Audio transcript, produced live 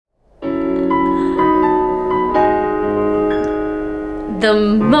The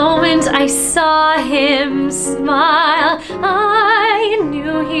moment I saw him smile, I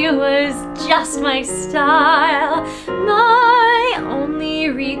knew he was just my style. My only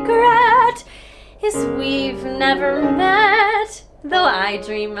regret is we've never met, though I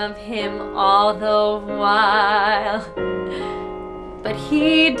dream of him all the while. But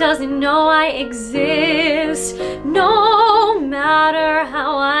he doesn't know I exist, no matter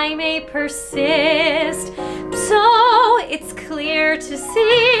how I may persist. So it's clear to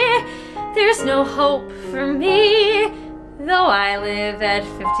see there's no hope for me, though I live at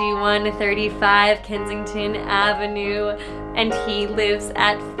 5135 Kensington Avenue and he lives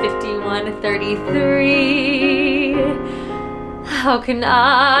at 5133. How can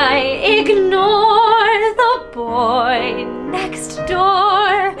I ignore the boy next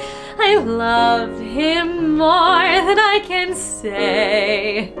door? I love him more than I can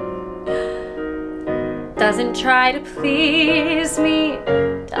say. Doesn't try to please me,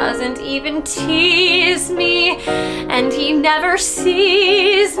 doesn't even tease me, and he never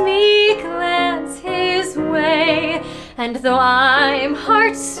sees me glance his way. And though I'm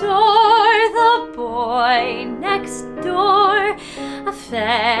heart sore, the boy next door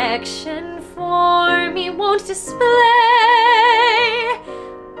affection for me won't display.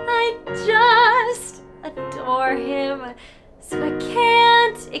 I just adore him, so I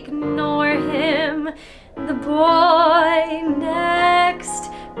can't ignore him. The boy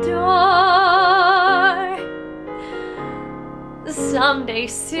next door. Someday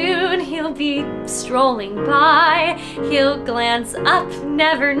soon he'll be strolling by. He'll glance up,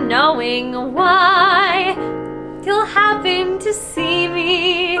 never knowing why. He'll happen to see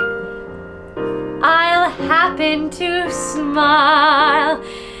me. I'll happen to smile.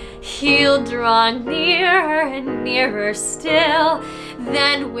 He'll draw nearer and nearer still.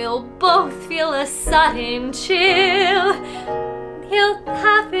 Then we'll both feel a sudden chill. He'll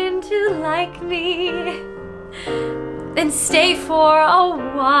happen to like me and stay for a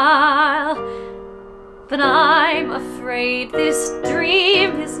while. But I'm afraid this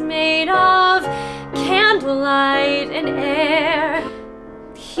dream is made of candlelight and air.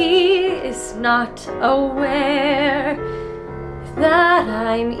 He is not aware that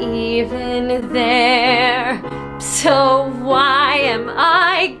I'm even there. So why am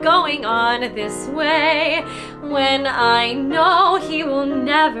I going on this way when I know he will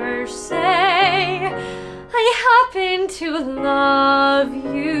never say, I happen to love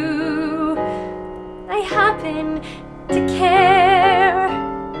you, I happen to care.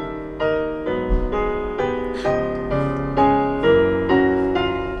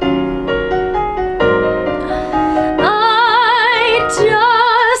 I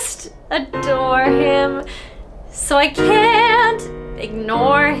just adore him, so I can't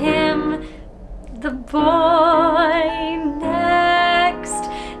ignore him. The boy